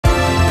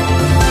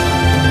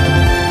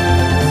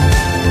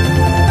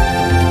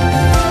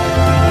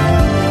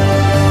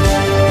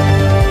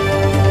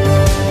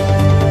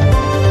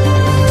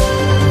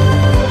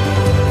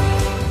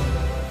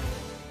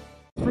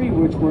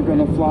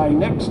fly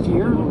next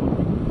year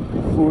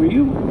for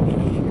you.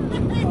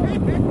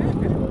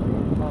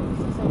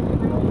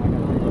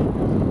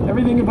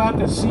 Everything about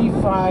the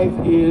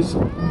C-5 is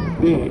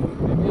big,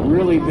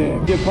 really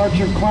big.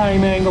 Departure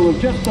climb angle of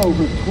just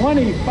over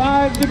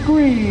 25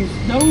 degrees,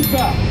 nose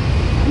up.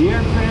 The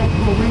aircraft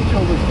will reach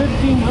over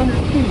 1,500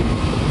 feet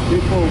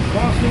before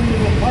crossing the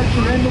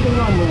departure end of the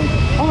runway.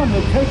 On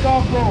the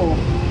takeoff roll,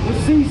 the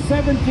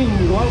C-17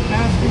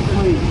 Globemaster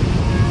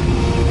 3.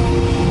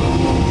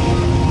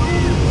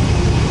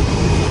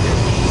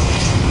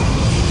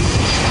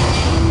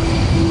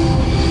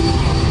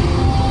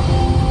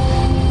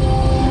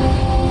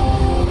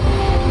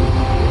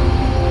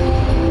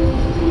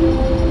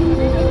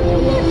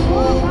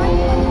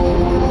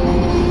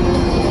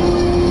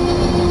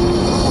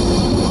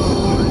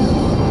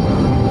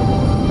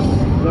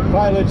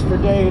 Pilots for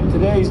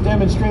today's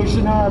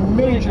demonstration are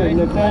Major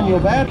Nathaniel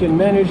Batt, can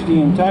manage the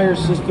entire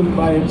system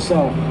by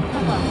itself.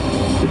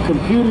 The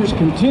computers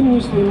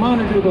continuously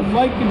monitor the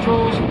flight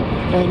controls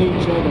and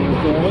each other.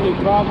 If there are any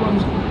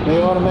problems,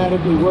 they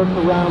automatically work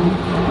around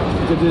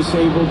the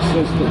disabled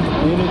system.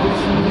 In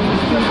addition to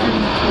these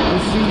features, the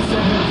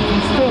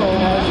C-17 still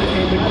has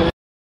a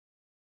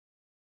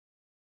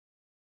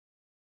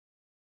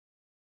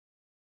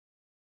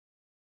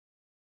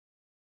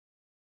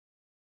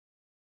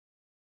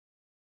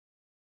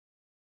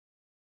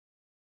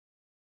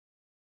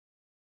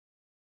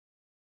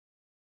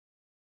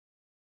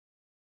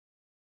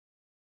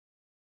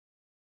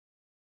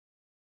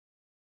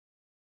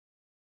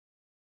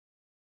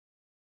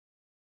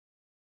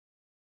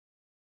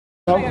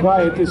how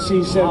quiet the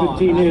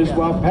C-17 is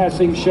while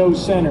passing show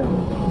center.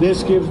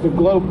 This gives the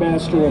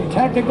Globemaster a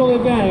tactical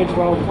advantage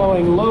while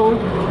flowing low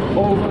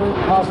over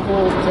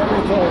hostile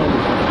territory.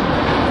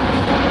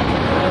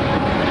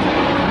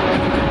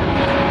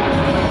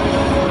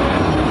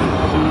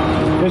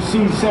 The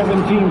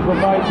C-17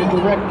 provides a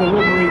direct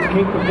delivery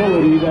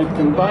capability that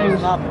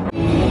combines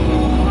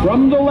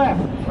from the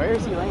left. Where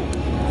is he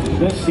landing?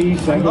 The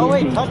C-17. Oh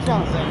wait,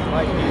 touchdown thing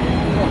right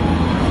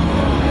here.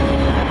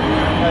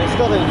 He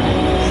still didn't do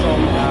this, so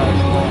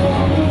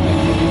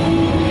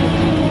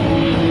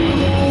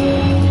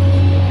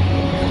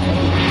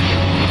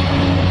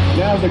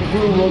now the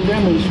crew will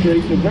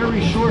demonstrate the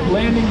very short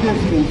landing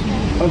distance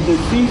of the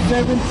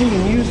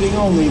C-17 using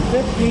only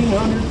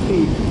 1,500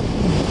 feet.